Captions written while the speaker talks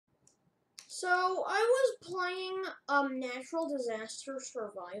So I was playing Natural Disaster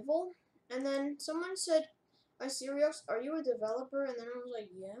Survival, and then someone said, "Serious? Are you a developer?" And then I was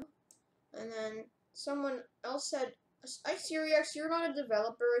like, "Yeah." And then someone else said, Serious? You're not a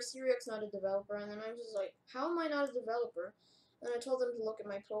developer. Serious not a developer." And then I was just like, "How am I not a developer?" And I told them to look at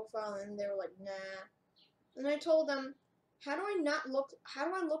my profile, and they were like, "Nah." And I told them, "How do I not look? How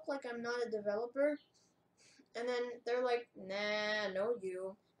do I look like I'm not a developer?" And then they're like, "Nah, no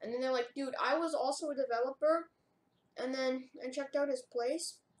you." And then they're like, "Dude, I was also a developer." And then I checked out his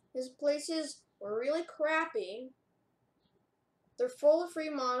place. His places were really crappy. They're full of free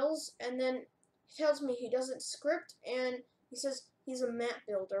models. And then he tells me he doesn't script, and he says he's a map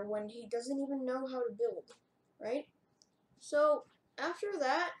builder when he doesn't even know how to build, right? So after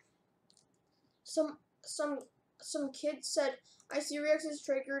that, some some some kid said, "Icerex is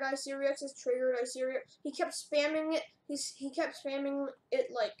triggered, Icerex is triggered, Icerex." He kept spamming it. He kept spamming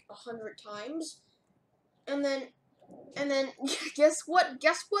it like 100 times. And then guess what?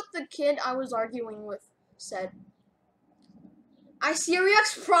 Guess what the kid I was arguing with said?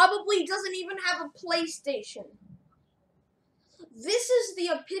 Icerex probably doesn't even have a PlayStation. This is the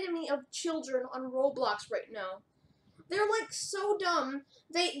epitome of children on Roblox right now. They're like so dumb.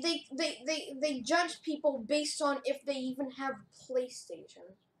 They judge people based on if they even have a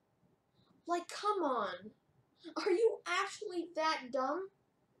PlayStation. Like, come on. Are you actually that dumb?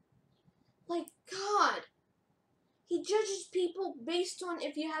 Like, God. He judges people based on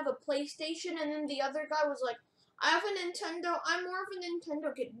if you have a PlayStation, and then the other guy was like, "I have a Nintendo. I'm more of a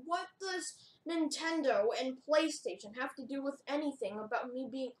Nintendo kid." What does Nintendo and PlayStation have to do with anything about me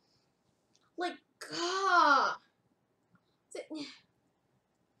being like, God? This,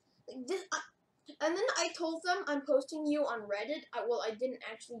 and then I told them I'm posting you on Reddit. I didn't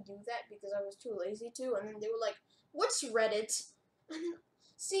actually do that because I was too lazy to. And then they were like, "What's Reddit?" And then,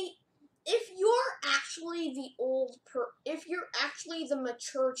 see, if you're actually if you're actually the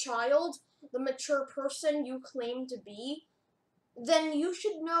mature child, the mature person you claim to be, then you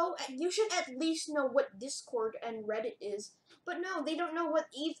should know. You should at least know what Discord and Reddit is. But no, they don't know what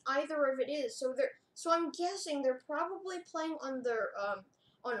either of it is. So I'm guessing they're probably playing on their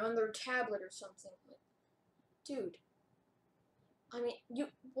on their tablet or something. Dude, I mean, you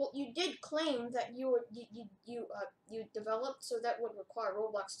did claim that you developed, so that would require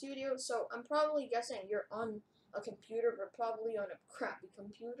Roblox Studio. So I'm probably guessing you're on a computer, but probably on a crappy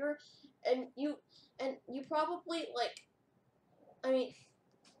computer, and you probably like. I mean,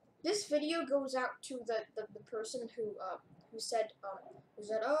 this video goes out to the person who said oh, I was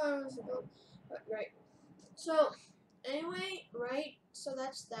right. So anyway, right? So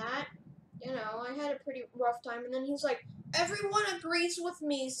that's that. You know, I had a pretty rough time, and then he's like, "Everyone agrees with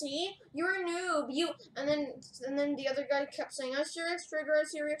me. See, you're a noob. And then the other guy kept saying, "I serious trigger, I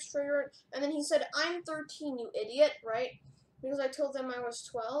serious trigger," and then he said, "I'm 13, you idiot," right? Because I told them I was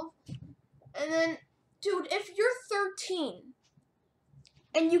 12. And then, dude, if you're 13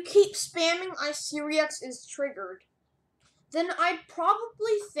 and you keep spamming "Icerex is triggered," then I'd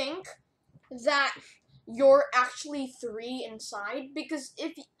probably think that you're actually 3 inside, because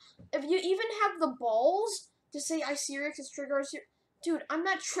if you even have the balls to say "Icerex is triggered," dude, I'm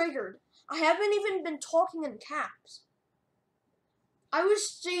not triggered. I haven't even been talking in caps. I was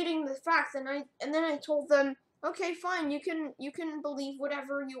stating the fact, and then I told them, "Okay, fine, you can believe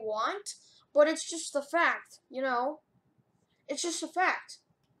whatever you want, but it's just the fact, you know? It's just a fact.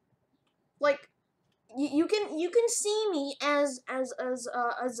 Like, you can see me as a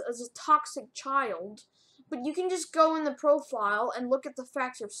toxic child, but you can just go in the profile and look at the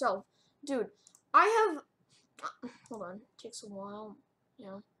facts yourself, dude. I have hold on, it takes a while, you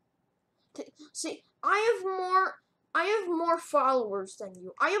know. See, I have more followers than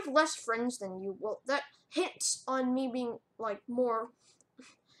you. I have less friends than you. Well, that hits on me being like more.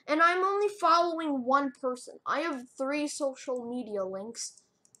 And I'm only following one person. I have 3 social media links,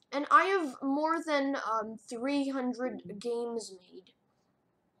 and I have more than 300 games made.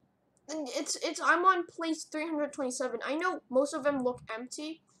 And I'm on place 327. I know most of them look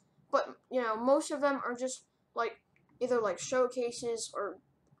empty, but you know, most of them are just like either like showcases or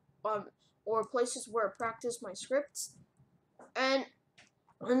places where I practice my scripts. And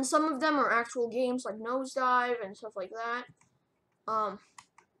some of them are actual games like Nosedive and stuff like that.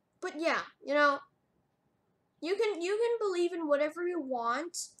 But yeah, you know, you can believe in whatever you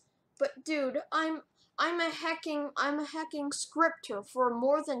want, but dude, I'm a hacking scripter for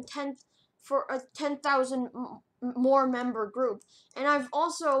more than 10,000 more member group, and I've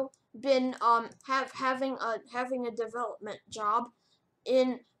also been having a development job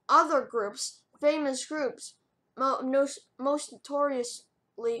in other groups, famous groups, most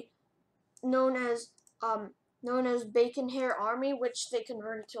notoriously known as known as Bacon Hair Army, which they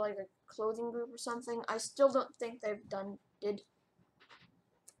converted to like a clothing group or something. I still don't think they've did.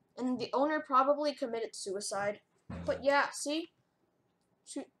 And the owner probably committed suicide. But yeah, see?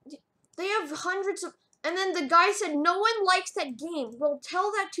 They have hundreds of... And then the guy said, no one likes that game. Well,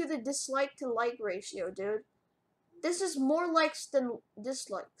 tell that to the dislike to like ratio, dude. This is more likes than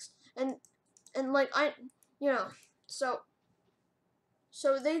dislikes. And like,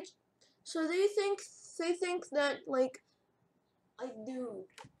 so they think that, like, dude,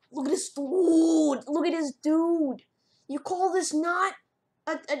 look at this dude. Look at this dude. You call this not?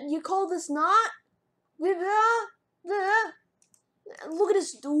 You call this not? Look at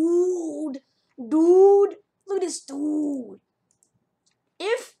this dude. Dude, look at this dude.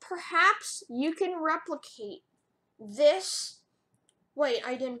 If perhaps you can replicate this. Wait,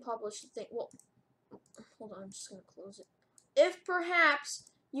 I didn't publish the thing. Well, hold on, I'm just gonna close it. If perhaps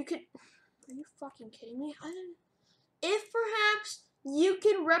you could. Are you fucking kidding me? If perhaps you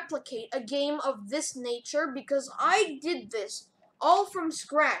can replicate a game of this nature, because I did this all from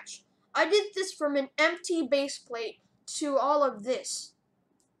scratch. I did this from an empty base plate to all of this.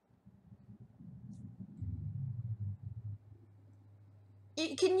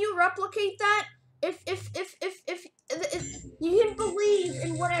 Can you replicate that? If you can believe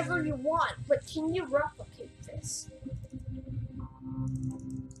in whatever you want, but can you replicate this?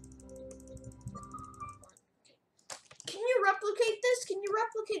 Can you replicate this? Can you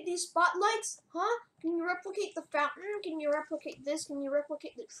replicate these spotlights? Huh? Can you replicate the fountain? Can you replicate this? Can you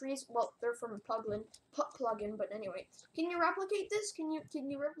replicate the trees? Well, they're from a plugin, but anyway. Can you replicate this? Can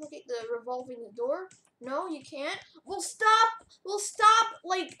you replicate the revolving door? No, you can't. Well, stop! Well,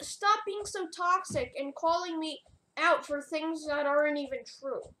 stop being so toxic and calling me out for things that aren't even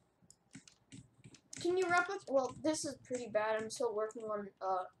true. Can you replicate? Well, this is pretty bad. I'm still working on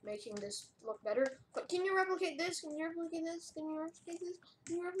making this look better. But can you replicate this? Can you replicate this? Can you replicate this?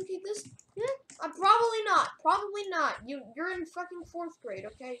 Can you replicate this? Probably not. Probably not. You're in fucking 4th grade,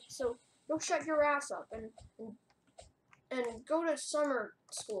 okay? So go shut your ass up and go to summer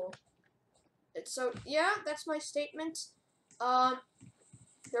school. So yeah, that's my statement.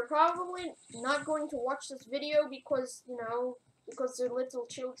 They're probably not going to watch this video because because they're little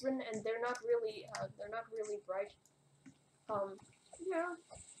children and they're not really bright. Yeah,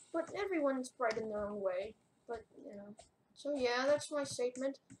 but everyone's bright in their own way. But so yeah, that's my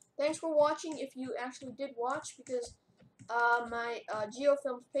statement. Thanks for watching. If you actually did watch, because my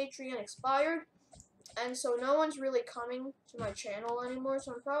GeoFilms Patreon expired, and so no one's really coming to my channel anymore.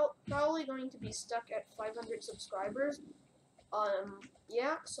 So I'm probably going to be stuck at 500 subscribers.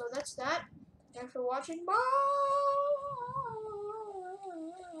 Yeah. So that's that. Thanks for watching. Bye.